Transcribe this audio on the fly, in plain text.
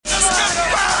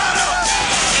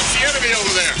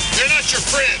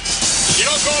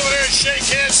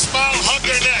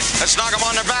Let's knock them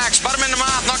on their backs, butt them in the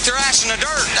mouth, knock their ass in the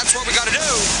dirt. That's what we got to do.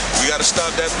 We got to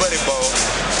stop that buddy ball.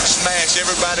 Smash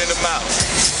everybody in the mouth.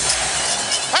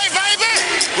 Hey, baby!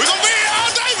 We're going to be here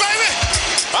all day, baby!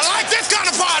 I like this kind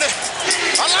of party.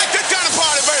 I like this kind of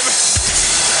party, baby.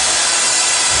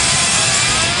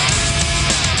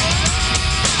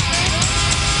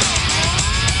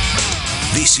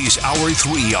 This is Hour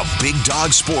 3 of Big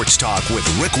Dog Sports Talk with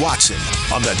Rick Watson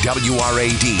on the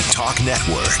WRAD Talk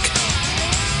Network.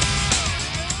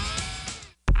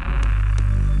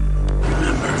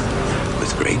 Remember,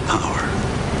 with great power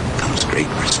comes great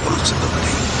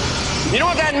responsibility. You know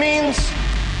what that means?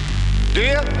 Do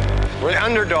you? We're the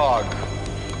underdog.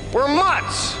 We're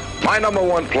mutts. My number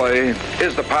one play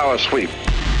is the power sweep.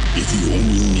 If you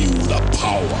only knew the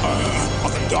power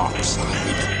of the dark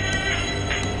side.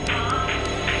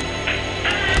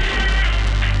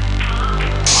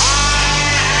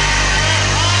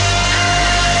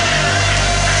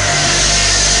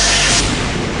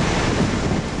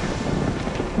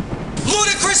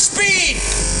 Ludicrous speed!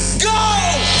 Go!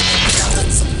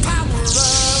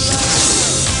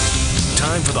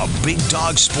 Time for the Big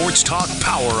Dog Sports Talk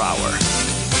Power Hour.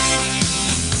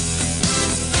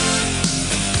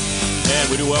 And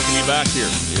we do welcome you back here.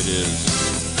 It is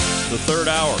the third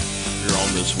hour here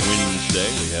on this Wednesday.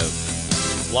 We have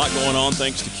a lot going on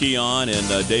thanks to Keon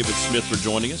and David Smith for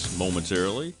joining us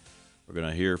momentarily. We're going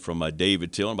to hear from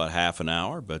David Till in about half an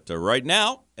hour. But right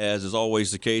now, as is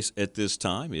always the case at this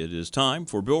time, it is time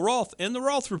for Bill Roth and the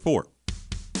Roth Report.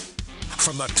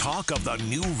 From the talk of the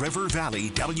New River Valley,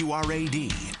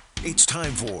 WRAD, it's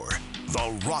time for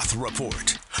the Roth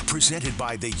Report, presented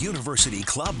by the University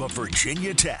Club of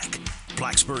Virginia Tech,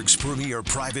 Blacksburg's premier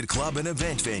private club and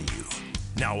event venue.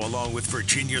 Now, along with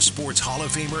Virginia Sports Hall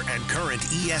of Famer and current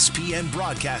ESPN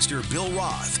broadcaster Bill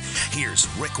Roth, here's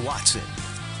Rick Watson.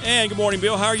 And good morning,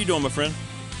 Bill. How are you doing, my friend?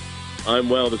 I'm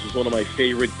well. This is one of my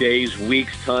favorite days,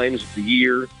 weeks, times of the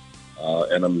year.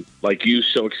 And I'm, like you,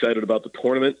 so excited about the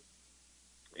tournament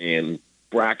and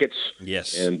brackets.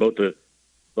 Yes. And both the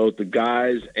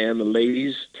guys and the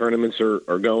ladies tournaments are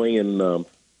going, and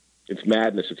it's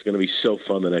madness. It's going to be so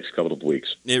fun the next couple of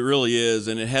weeks. It really is,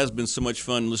 and it has been so much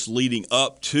fun just leading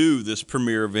up to this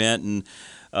premier event. And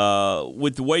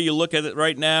with the way you look at it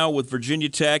right now with Virginia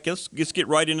Tech, let's get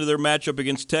right into their matchup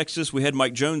against Texas. We had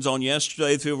Mike Jones on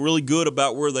yesterday. They feel really good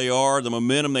about where they are, the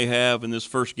momentum they have in this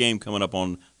first game coming up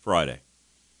on Friday.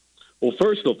 Well,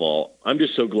 first of all, I'm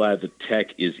just so glad that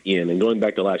Tech is in. And going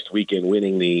back to last weekend,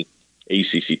 winning the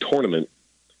ACC tournament,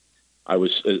 I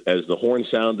was, as the horn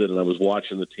sounded and I was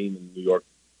watching the team in New York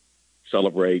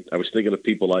celebrate, I was thinking of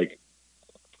people like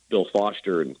Bill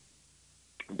Foster and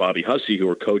Bobby Hussey, who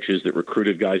are coaches that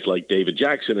recruited guys like David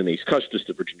Jackson and Ace Custis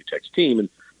to Virginia Tech's team, and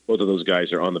both of those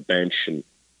guys are on the bench. And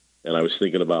I was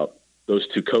thinking about those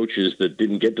two coaches that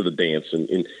didn't get to the dance.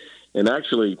 And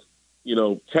actually, you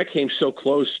know, Tech came so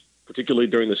close, particularly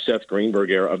during the Seth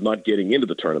Greenberg era, of not getting into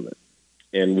the tournament.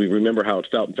 And we remember how it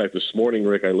felt. In fact, this morning,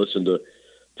 Rick, I listened to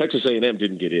Texas A&M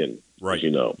didn't get in, right, as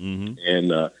you know. Mm-hmm.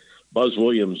 And Buzz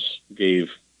Williams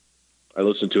I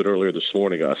listened to it earlier this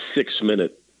morning, a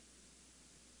 6-minute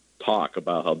talk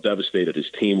about how devastated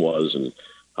his team was and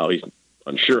how he's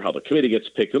unsure how the committee gets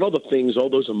picked and all the things, all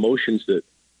those emotions that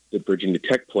Virginia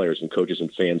Tech players and coaches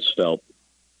and fans felt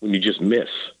when you just miss.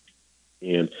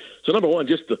 And so, number one,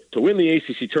 just to win the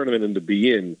ACC tournament and to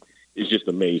be in is just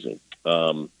amazing.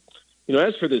 You know,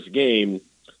 as for this game,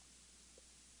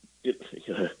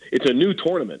 it's a new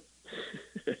tournament.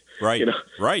 Right, you know?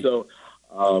 right. So,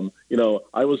 you know,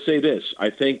 I will say this. I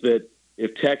think that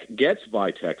if Tech gets by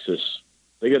Texas,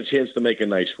 they get a chance to make a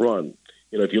nice run.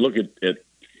 You know, if you look at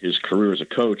his career as a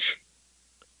coach,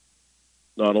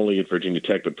 not only at Virginia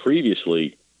Tech, but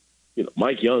previously, you know,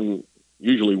 Mike Young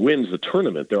usually wins the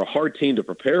tournament. They're a hard team to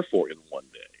prepare for in one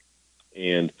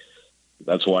day. And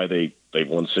that's why they've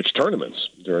won 6 tournaments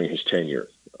during his tenure.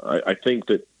 I think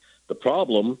that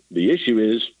the issue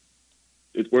is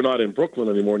we're not in Brooklyn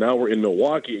anymore. Now we're in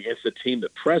Milwaukee against a team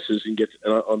that presses and gets,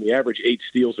 on the average, 8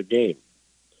 steals a game.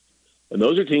 And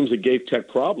those are teams that gave Tech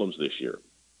problems this year.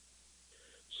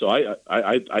 So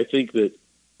I think that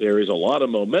there is a lot of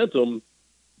momentum,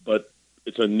 but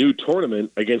it's a new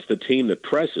tournament against a team that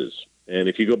presses. And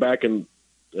if you go back and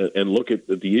look at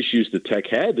the issues that Tech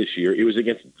had this year, it was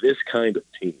against this kind of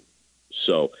team.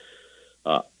 So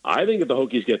I think if the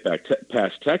Hokies get back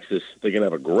past Texas, they can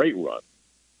have a great run.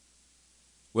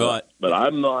 Well, but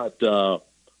I'm not so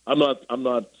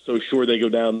sure they go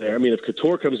down there. I mean, if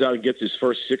Couture comes out and gets his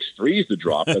first 6 threes to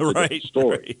drop, that's a different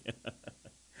story. Right.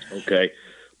 Okay,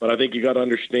 but I think you got to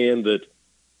understand that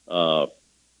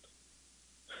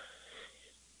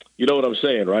You know what I'm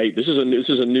saying, right? This is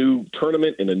a new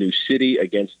tournament in a new city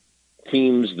against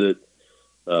teams that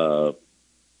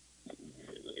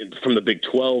from the Big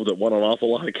 12 that won an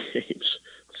awful lot of games.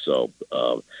 So,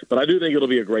 but I do think it'll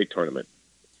be a great tournament.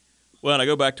 Well, and I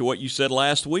go back to what you said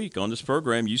last week on this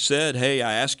program. You said, hey,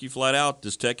 I asked you flat out,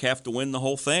 does Tech have to win the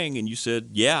whole thing? And you said,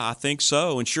 yeah, I think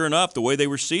so. And sure enough, the way they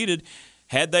were seeded,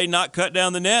 had they not cut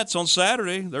down the nets on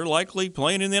Saturday, they're likely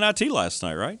playing in the NIT last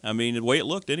night, right? I mean, the way it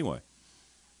looked anyway.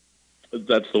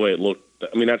 That's the way it looked.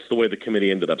 I mean, that's the way the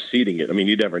committee ended up seeding it. I mean,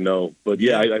 you never know. But,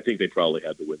 yeah, I think they probably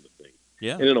had to win the thing.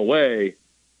 Yeah. And in a way,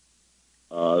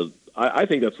 I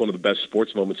think that's one of the best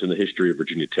sports moments in the history of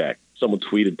Virginia Tech. Someone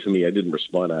tweeted to me. I didn't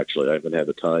respond, actually. I haven't had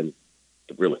the time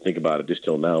to really think about it just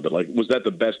till now. But, like, was that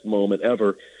the best moment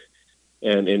ever?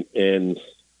 And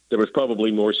there was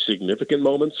probably more significant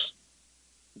moments,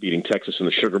 beating Texas in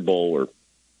the Sugar Bowl or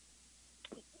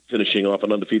finishing off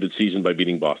an undefeated season by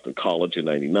beating Boston College in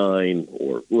 '99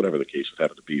 or whatever the case would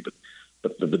have to be.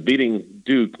 But the beating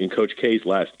Duke in Coach K's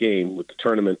last game with the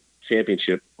tournament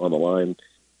championship on the line,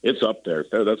 it's up there.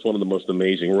 That's one of the most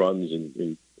amazing runs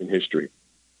in history.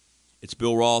 It's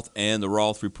Bill Roth and the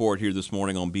Roth Report here this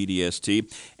morning on BDST.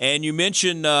 And you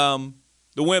mentioned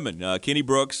the women, Kenny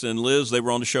Brooks and Liz. They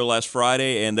were on the show last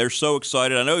Friday, and they're so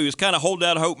excited. I know he was kind of holding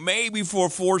out hope maybe for a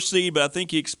 4 seed, but I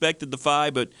think he expected the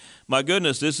 5. But, my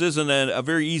goodness, this isn't a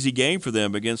very easy game for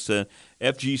them against a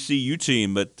FGCU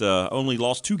team, but only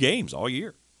lost 2 games all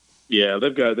year. Yeah,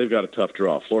 they've got a tough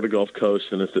draw. Florida Gulf Coast,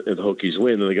 and if the Hokies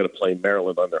win, then they got to play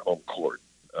Maryland on their home court.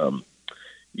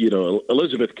 You know,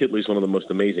 Elizabeth Kitley's one of the most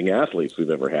amazing athletes we've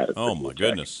ever had. Oh my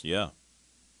goodness, yeah,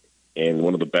 and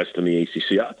one of the best in the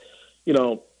ACC.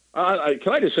 Can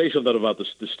I just say something about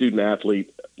the student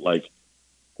athlete? Like,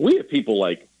 we have people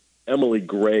like Emily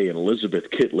Gray and Elizabeth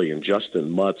Kitley and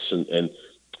Justin Mutz and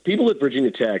people at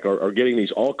Virginia Tech are getting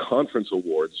these all conference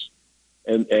awards.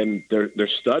 And they're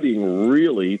studying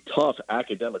really tough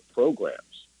academic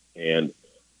programs, and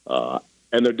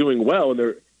they're doing well.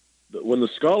 And when the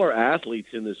scholar athletes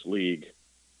in this league,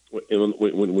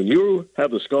 when you have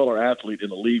the scholar athlete in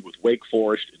the league with Wake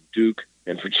Forest and Duke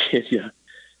and Virginia,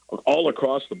 all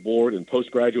across the board, and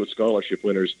postgraduate scholarship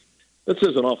winners, that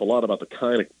says an awful lot about the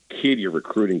kind of kid you're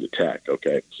recruiting to Tech.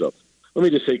 Okay, so let me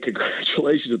just say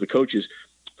congratulations to the coaches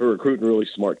for recruiting really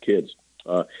smart kids.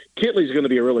 Kitley's going to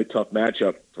be a really tough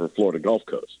matchup for Florida Gulf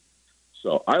Coast.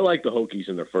 So I like the Hokies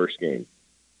in their first game.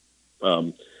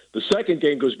 The second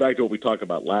game goes back to what we talked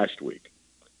about last week.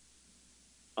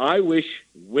 I wish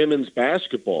women's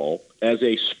basketball as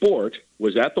a sport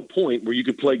was at the point where you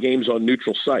could play games on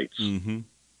neutral sites. Mm-hmm.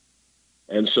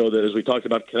 And so that, as we talked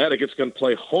about, Connecticut's going to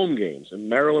play home games and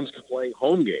Maryland's playing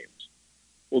home games.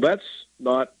 Well, that's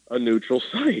not a neutral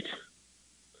site.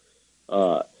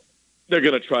 They're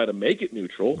going to try to make it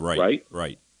neutral, right?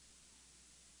 Right.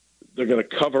 They're going to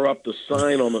cover up the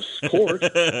sign on the court.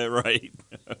 Right.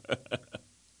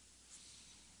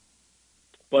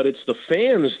 But it's the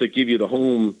fans that give you the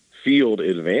home field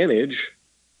advantage.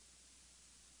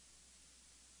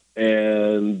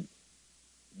 And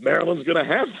Maryland's going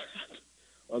to have that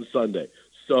on Sunday.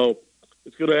 So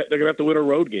they're going to have to win a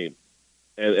road game.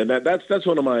 And that's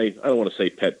one of my, I don't want to say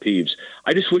pet peeves.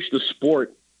 I just wish the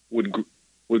sport would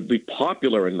be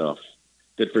popular enough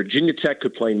that Virginia Tech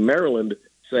could play Maryland,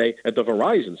 say, at the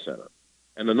Verizon Center.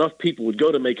 And enough people would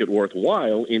go to make it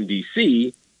worthwhile in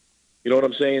D.C., you know what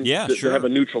I'm saying? Yeah, to, sure. To have a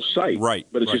neutral site. Right.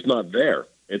 But it's just not there.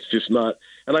 It's just not.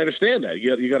 And I understand that.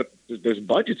 You got there's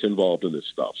budgets involved in this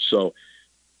stuff. So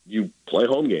you play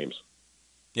home games.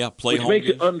 Yeah, play home games.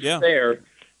 Which makes games. it unfair.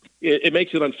 Yeah. It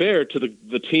makes it unfair to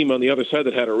the team on the other side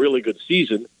that had a really good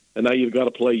season, and now you've got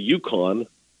to play UConn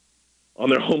on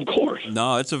their home court.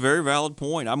 No, it's a very valid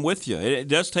point. I'm with you. It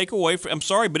does take away from – I'm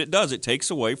sorry, but it does. It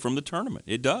takes away from the tournament.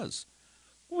 It does.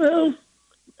 Well,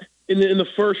 in the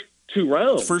first 2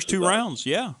 rounds. First 2 rounds,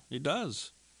 yeah, it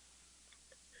does.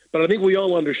 But I think we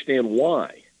all understand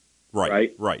why.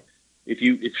 Right.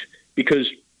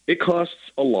 Because it costs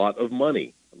a lot of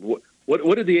money.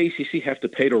 What did the ACC have to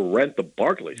pay to rent the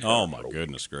Barclays Center? Oh, my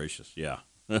goodness gracious, yeah.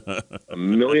 $1.5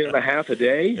 million a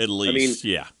day? At least,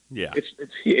 yeah.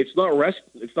 It's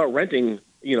not renting,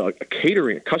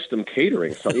 a custom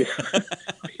catering.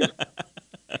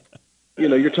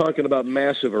 You're talking about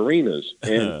massive arenas.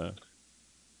 And,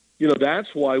 that's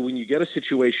why when you get a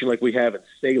situation like we have in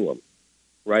Salem,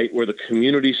 right, where the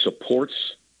community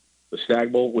supports the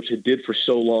Stag Bowl, which it did for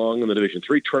so long, and the Division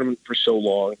III tournament for so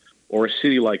long, or a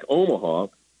city like Omaha,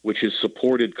 which has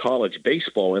supported college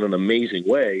baseball in an amazing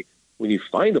way, when you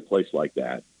find a place like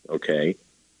that, okay,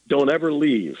 don't ever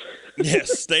leave.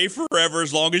 Yes, stay forever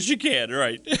as long as you can,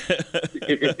 right.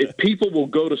 if people will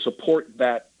go to support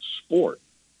that sport.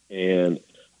 And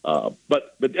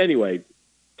but anyway,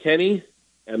 Kenny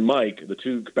and Mike, the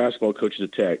two basketball coaches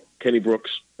at Tech, Kenny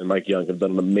Brooks and Mike Young, have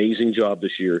done an amazing job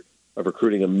this year of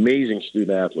recruiting amazing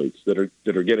student athletes that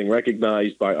are getting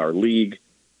recognized by our league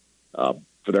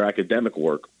for their academic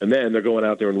work, and then they're going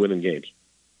out there and winning games.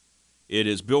 It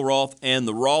is Bill Roth and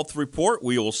the Roth Report.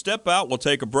 We will step out. We'll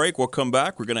take a break. We'll come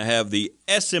back. We're going to have the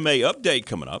SMA update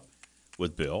coming up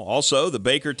with Bill. Also, the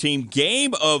Baker team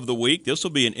game of the week. This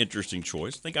will be an interesting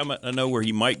choice. I think I know where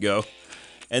he might go.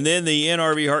 And then the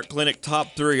NRV Heart Clinic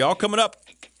top 3. All coming up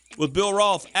with Bill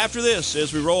Roth after this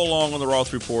as we roll along on the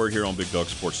Roth Report here on Big Dog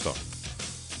Sports Talk.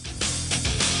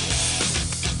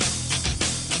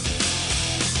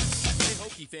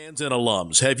 Fans and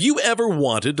alums, have you ever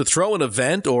wanted to throw an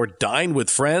event or dine with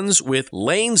friends with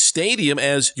Lane Stadium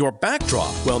as your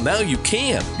backdrop? Well, now you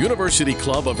can. University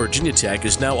Club of Virginia Tech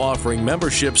is now offering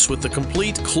memberships with the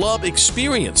complete club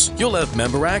experience. You'll have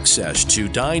member access to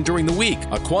dine during the week,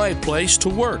 a quiet place to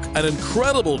work, an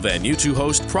incredible venue to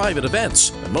host private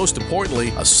events, and most importantly,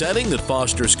 a setting that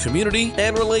fosters community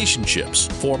and relationships.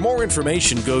 For more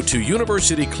information, go to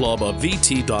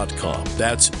universityclubofvt.com.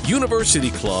 That's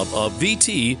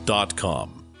universityclubofvt.com.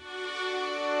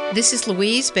 This is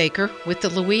Louise Baker with the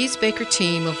Louise Baker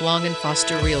team of Long &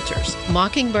 Foster Realtors.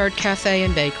 Mockingbird Cafe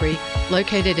and Bakery,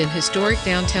 located in historic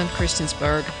downtown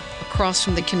Christiansburg, across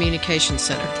from the Communication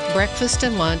Center. Breakfast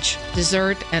and lunch,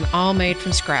 dessert, and all made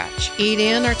from scratch. Eat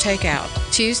in or take out.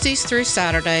 Tuesdays through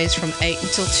Saturdays from 8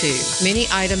 until 2. Many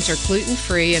items are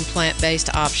gluten-free and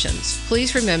plant-based options.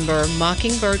 Please remember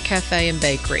Mockingbird Cafe and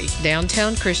Bakery,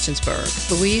 downtown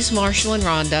Christiansburg. Louise, Marshall, and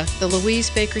Rhonda, the Louise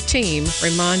Baker team,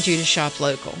 remind you to shop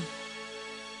local.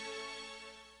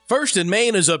 First in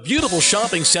Main is a beautiful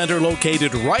shopping center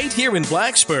located right here in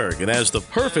Blacksburg and has the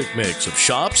perfect mix of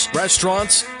shops,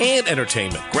 restaurants, and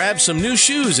entertainment. Grab some new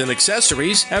shoes and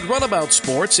accessories at Runabout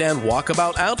Sports and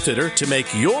Walkabout Outfitter to make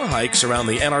your hikes around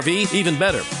the NRV even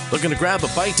better. Looking to grab a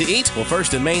bite to eat? Well,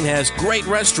 First in Main has great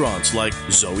restaurants like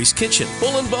Zoe's Kitchen,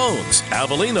 Bull and Bones,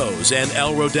 Avelino's, and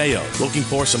El Rodeo. Looking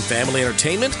for some family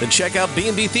entertainment? Then check out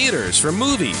B&B Theaters for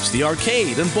movies, the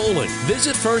arcade, and bowling.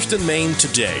 Visit First in Main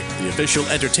today, the official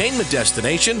entertainment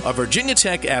destination of Virginia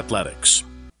Tech Athletics.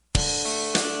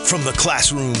 From the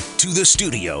classroom to the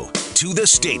studio to the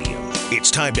stadium, it's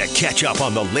time to catch up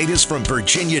on the latest from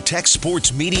Virginia Tech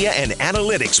sports media and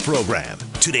analytics program.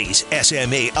 Today's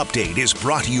SMA update is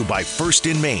brought to you by First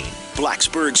in Main,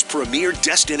 Blacksburg's premier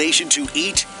destination to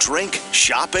eat, drink,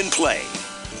 shop, and play.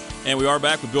 And we are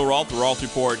back with Bill Roth, the Roth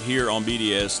Report here on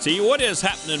BDST. What is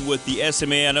happening with the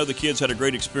SMA? I know the kids had a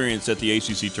great experience at the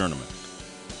ACC tournament.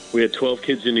 We had 12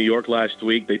 kids in New York last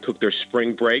week. They took their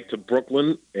spring break to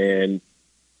Brooklyn, and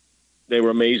they were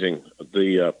amazing.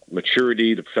 The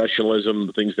maturity, the professionalism,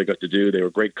 the things they got to do. They were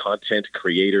great content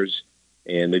creators,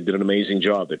 and they did an amazing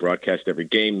job. They broadcast every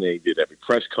game. They did every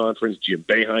press conference. Jim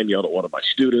Boeheim yelled at one of my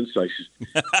students. I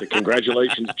said,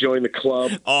 congratulations, join the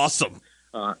club. Awesome.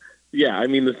 Yeah, I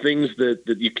mean, the things that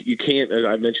you can't,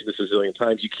 I've mentioned this a zillion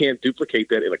times, you can't duplicate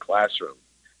that in a classroom.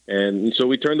 And so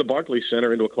we turned the Barclays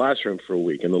Center into a classroom for a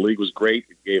week, and the league was great.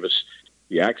 It gave us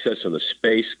the access and the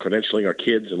space, credentialing our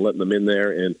kids and letting them in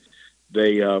there, and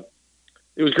it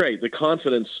was great. The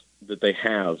confidence that they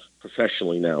have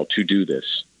professionally now to do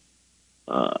this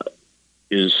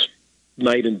is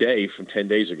night and day from 10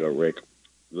 days ago, Rick.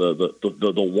 The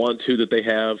want-to that they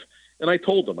have, and I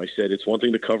told them, I said, it's one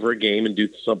thing to cover a game and do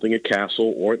something at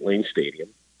Castle or at Lane Stadium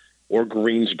or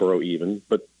Greensboro even,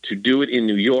 but to do it in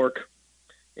New York,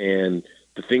 and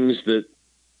the things that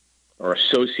are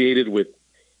associated with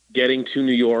getting to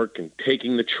New York and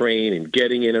taking the train and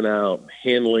getting in and out,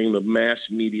 handling the mass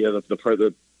media, the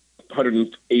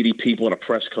 180 people in a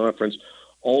press conference,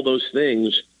 all those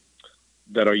things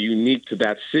that are unique to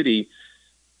that city,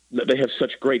 they have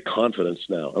such great confidence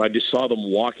now. And I just saw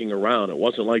them walking around. It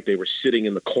wasn't like they were sitting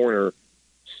in the corner,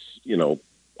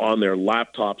 on their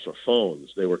laptops or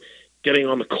phones. They were getting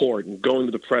on the court and going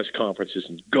to the press conferences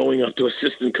and going up to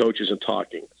assistant coaches and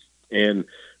talking. And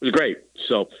it was great.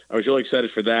 So I was really excited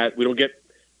for that. We don't get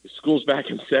the school's back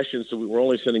in session, so we're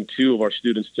only sending 2 of our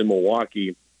students to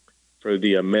Milwaukee for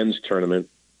the men's tournament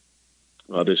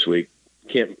this week.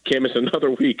 Can't miss another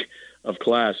week of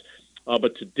class.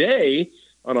 But today,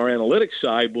 on our analytics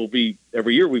side,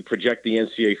 every year we project the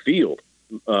NCAA field,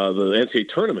 the NCAA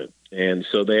tournament. And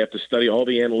so they have to study all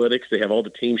the analytics. They have all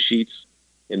the team sheets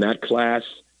in that class,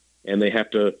 and they have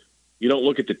to, you don't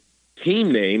look at the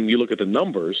team name, you look at the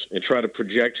numbers and try to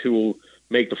project who will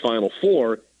make the Final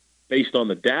Four based on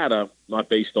the data, not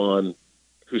based on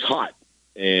who's hot.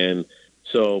 And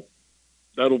so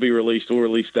that'll be released. We'll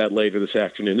release that later this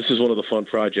afternoon. This is one of the fun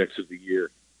projects of the year.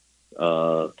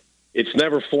 It's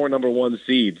never 4 number 1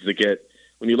 seeds that get.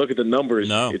 When you look at the numbers,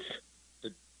 it's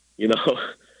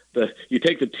you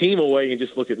take the team away and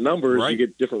just look at numbers, you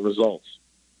get different results.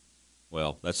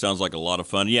 Well, that sounds like a lot of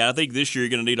fun. Yeah, I think this year you're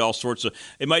going to need all sorts of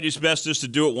 – it might just best just to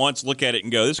do it once, look at it,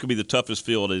 and go, this could be the toughest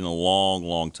field in a long,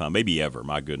 long time, maybe ever.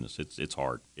 My goodness, it's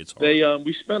hard. It's hard.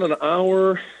 We spent an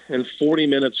hour and 40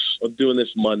 minutes of doing this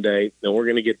Monday, and we're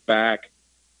going to get back.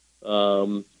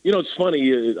 It's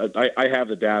funny. I have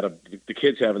the data. The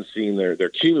kids haven't seen their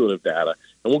cumulative data,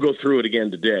 and we'll go through it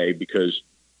again today because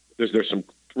there's some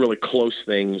really close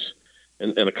things,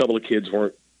 and a couple of kids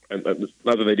weren't.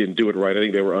 Not that they didn't do it right. I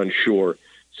think they were unsure.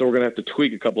 So we're going to have to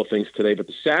tweak a couple of things today. But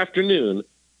this afternoon,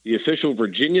 the official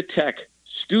Virginia Tech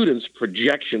students'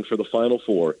 projection for the Final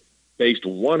Four, based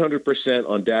 100%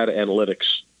 on data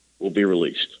analytics, will be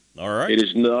released. All right. It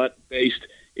is not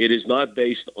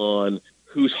based on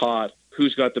who's hot,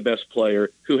 who's got the best player,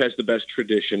 who has the best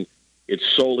tradition. It's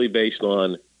solely based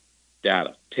on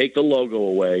data. Take the logo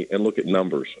away and look at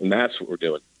numbers, and that's what we're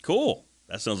doing. Cool.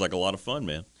 That sounds like a lot of fun,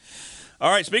 man. All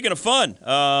right, speaking of fun,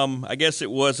 I guess it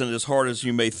wasn't as hard as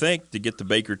you may think to get the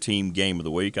Baker team game of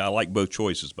the week. I like both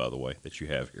choices, by the way, that you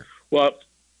have here. Well,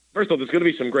 first of all, there's going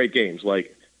to be some great games.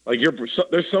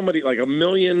 There's somebody like 1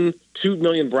 million, 2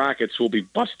 million brackets will be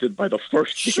busted by the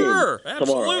first game tomorrow.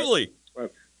 Absolutely.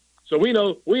 Right? So we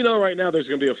know right now there's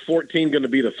going to be a 14 going to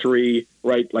beat a 3,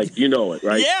 right? Like, you know it,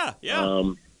 right? Yeah.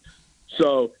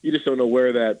 So you just don't know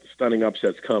where that stunning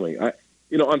upset's coming.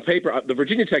 On paper, the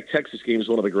Virginia Tech-Texas game is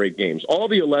one of the great games. All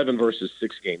the 11 versus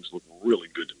 6 games look really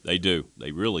good to me. They do.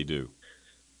 They really do.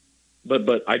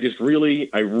 But I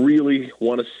really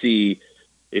want to see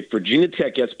if Virginia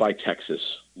Tech gets by Texas,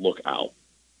 look out.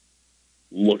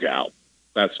 Look out.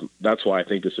 That's why I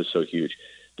think this is so huge.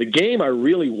 The game I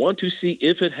really want to see,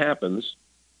 if it happens,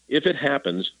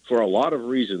 for a lot of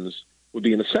reasons, would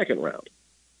be in the second round.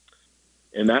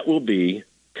 And that will be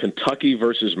Kentucky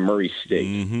versus Murray State.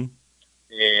 Mm-hmm.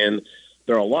 And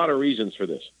there are a lot of reasons for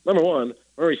this. Number one,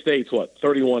 Murray State's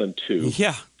 31-2.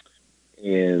 Yeah,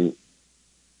 and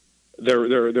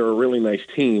they're a really nice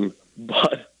team,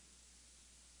 but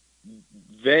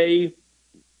they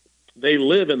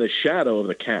live in the shadow of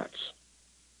the Cats.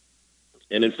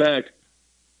 And in fact,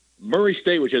 Murray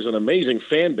State, which has an amazing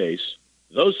fan base,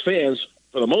 those fans,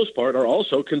 for the most part, are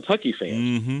also Kentucky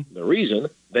fans. Mm-hmm. The reason,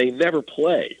 they never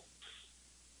play.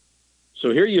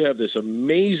 So here you have this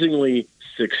amazingly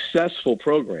successful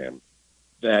program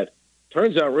that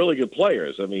turns out really good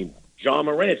players. I mean, John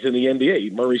Morant's in the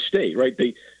NBA, Murray State, right?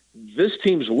 This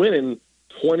team's winning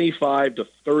 25 to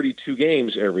 32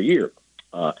 games every year.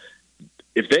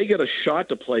 If they get a shot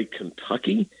to play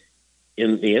Kentucky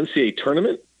in the NCAA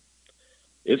tournament,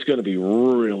 it's going to be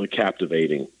really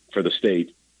captivating for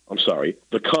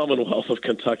the Commonwealth of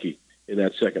Kentucky in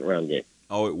that second round game.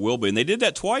 Oh, it will be. And they did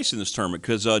that twice in this tournament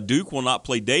because Duke will not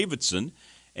play Davidson.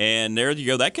 And there you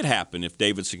go. That could happen if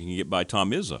Davidson can get by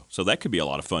Tom Izzo. So that could be a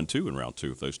lot of fun, too, in round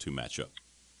 2 if those two match up.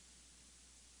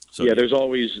 So, yeah, there's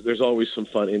always some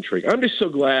fun intrigue. I'm just so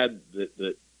glad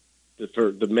that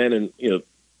for the men and,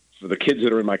 for the kids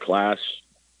that are in my class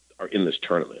are in this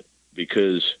tournament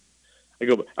because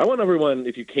I want everyone,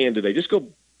 if you can today, just go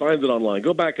find it online.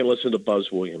 Go back and listen to Buzz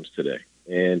Williams today.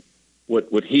 And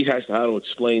what he has to how to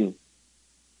explain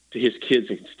to his kids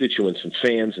and constituents and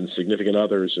fans and significant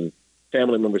others and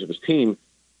family members of his team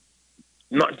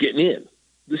not getting in.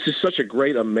 This is such a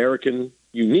great American,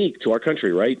 unique to our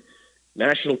country, right?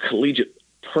 National collegiate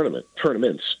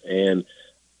tournaments. And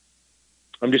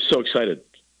I'm just so excited.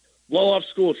 Blow off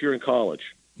school if you're in college.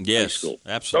 Yes, high school.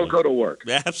 Absolutely. Don't go to work.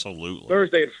 Absolutely.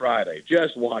 Thursday and Friday.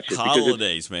 Just watch it.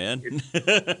 Holidays, man.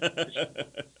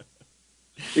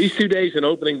 These 2 days and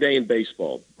opening day in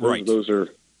baseball. Those are...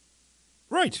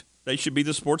 Right. They should be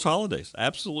the sports holidays.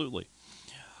 Absolutely.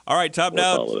 All right, time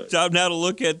now to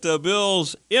look at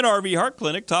Bill's NRV Heart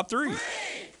Clinic Top 3. 3,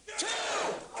 2,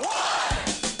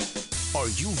 1. Are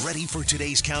you ready for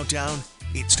today's countdown?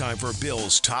 It's time for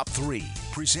Bill's Top 3,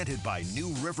 presented by New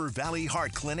River Valley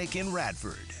Heart Clinic in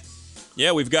Radford.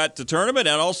 Yeah, we've got the tournament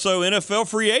and also NFL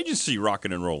free agency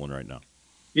rocking and rolling right now.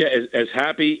 Yeah, as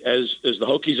happy as the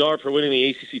Hokies are for winning the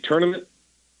ACC tournament,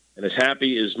 and as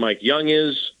happy as Mike Young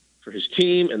is for his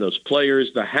team and those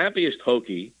players, the happiest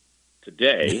Hokie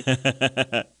today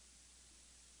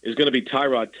is going to be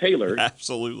Tyrod Taylor.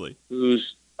 Absolutely.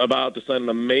 Who's about to sign an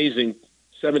amazing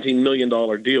 $17 million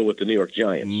deal with the New York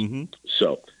Giants. Mm-hmm.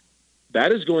 So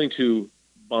that is going to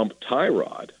bump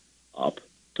Tyrod up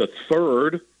to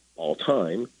 3rd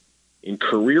all-time in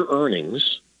career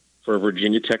earnings for a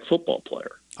Virginia Tech football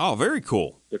player. Oh, very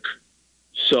cool.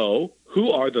 So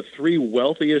who are the 3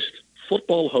 wealthiest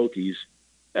football Hokies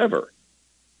ever.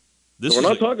 So we're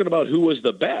not talking about who was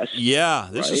the best. Yeah,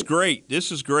 this is great.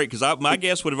 This is great because my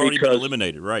guess would have already been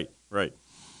eliminated. Right.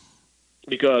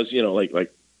 Because,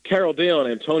 like Carroll Dale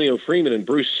and Antonio Freeman and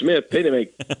Bruce Smith, they didn't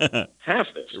make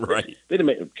half this. Right.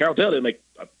 Carroll Dale didn't make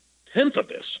a tenth of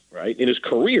this, right, in his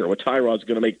career, what Tyrod's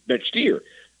going to make next year,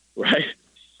 right?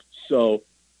 So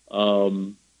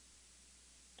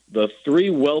the three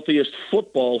wealthiest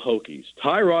football Hokies.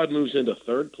 Tyrod moves into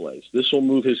third place. This will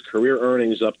move his career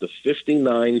earnings up to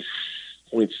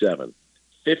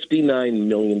 $59.7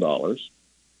 million.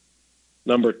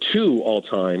 Number two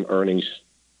all-time earnings.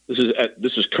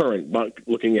 This is current,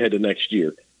 looking ahead to next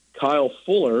year. Kyle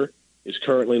Fuller is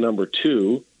currently number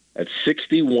two at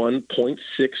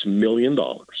 $61.6 million.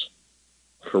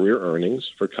 Career earnings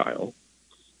for Kyle.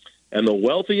 And the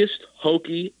wealthiest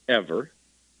Hokie ever,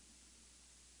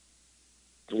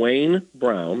 Dwayne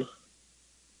Brown.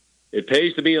 It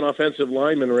pays to be an offensive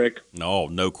lineman, Rick.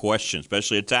 No question,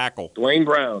 especially a tackle. Dwayne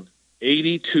Brown,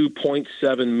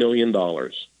 $82.7 million.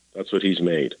 That's what he's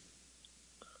made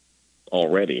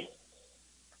already.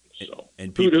 So,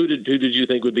 and people, who did you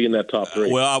think would be in that top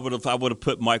three? Well, I would have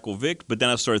put Michael Vick, but then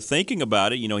I started thinking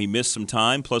about it. He missed some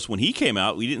time. Plus, when he came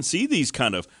out, we didn't see these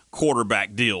kind of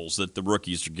quarterback deals that the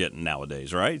rookies are getting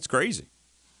nowadays. Right? It's crazy.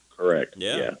 Correct.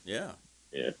 Yeah.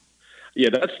 Yeah,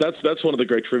 that's one of the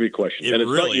great trivia questions, and it's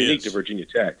really not unique to Virginia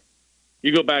Tech.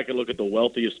 You go back and look at the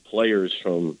wealthiest players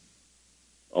from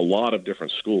a lot of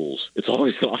different schools. It's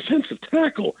always the offensive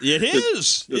tackle. It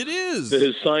is. That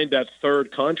has signed that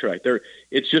third contract.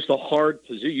 It's just a hard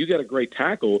position. You got a great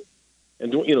tackle,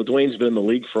 and Dwayne's been in the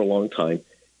league for a long time.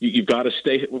 You've got to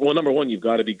stay. Well, number one, you've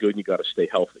got to be good, and you've got to stay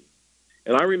healthy.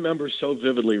 And I remember so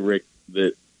vividly, Rick,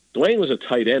 that Dwayne was a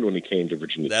tight end when he came to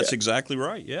Virginia Tech. That's exactly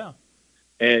right. Yeah.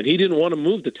 And he didn't want to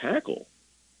move to tackle.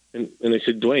 And they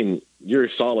said, Dwayne, you're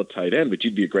a solid tight end, but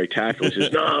you'd be a great tackle. He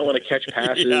says, no, I want to catch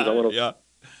passes. Yeah.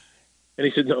 And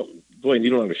he said, no, Dwayne,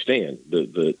 you don't understand.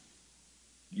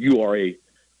 You are a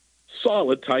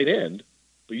solid tight end,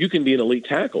 but you can be an elite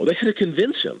tackle. They had to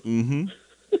convince him. Mm-hmm.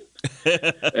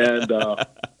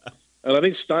 And I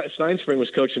think Steinspring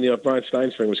was coaching Brian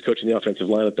Steinspring was coaching the offensive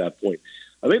line at that point.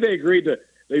 I think they agreed to.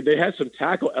 They had some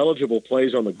tackle-eligible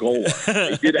plays on the goal line.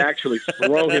 They did actually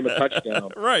throw him a touchdown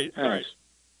pass.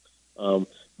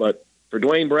 But for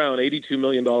Dwayne Brown, $82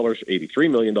 million, $83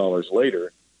 million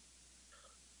later,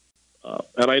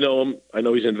 and I know him. I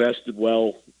know he's invested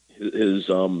well. His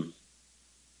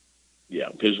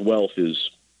wealth is,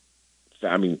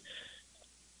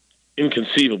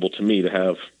 inconceivable to me to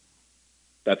have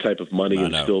that type of money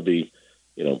and still be,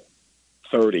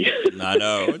 30. I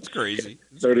know. It's crazy.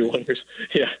 31 years.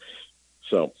 Yeah.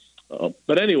 So,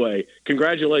 but anyway,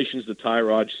 congratulations to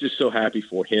Tyrod. Just so happy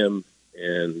for him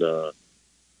and for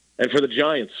the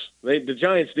Giants. The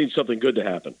Giants need something good to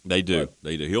happen. They do.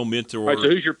 They do. He'll mentor. All right, so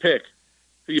who's your pick?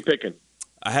 Who are you picking?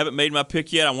 I haven't made my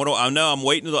pick yet. I'm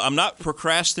waiting. I'm not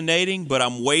procrastinating, but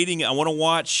I'm waiting. I want to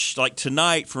watch, like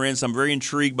tonight, for instance. I'm very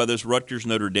intrigued by this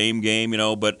Rutgers-Notre Dame game,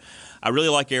 but I really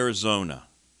like Arizona.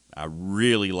 I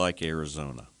really like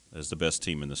Arizona as the best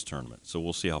team in this tournament. So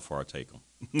we'll see how far I take them.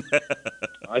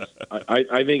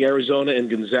 I think Arizona and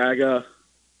Gonzaga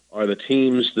are the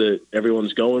teams that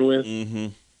everyone's going with. Mm-hmm.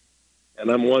 And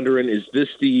I'm wondering, is this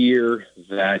the year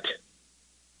that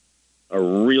a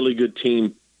really good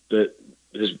team that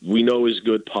we know is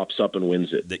good pops up and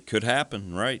wins it? That could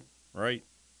happen, right.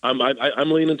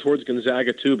 I'm leaning towards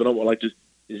Gonzaga too, but I'm like, is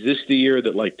this the year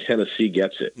that Tennessee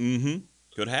gets it? Mm-hmm.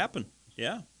 Could happen,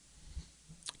 yeah.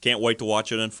 Can't wait to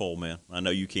watch it unfold, man. I know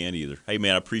you can't either. Hey,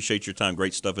 man, I appreciate your time.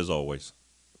 Great stuff as always.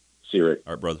 See you, Rick.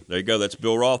 All right, brother. There you go. That's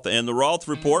Bill Roth and the Roth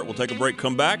Report. We'll take a break,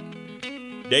 come back.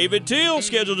 David Teal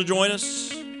scheduled to join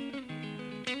us.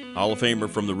 Hall of Famer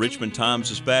from the Richmond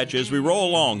Times-Dispatch as we roll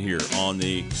along here on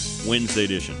the Wednesday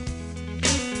edition.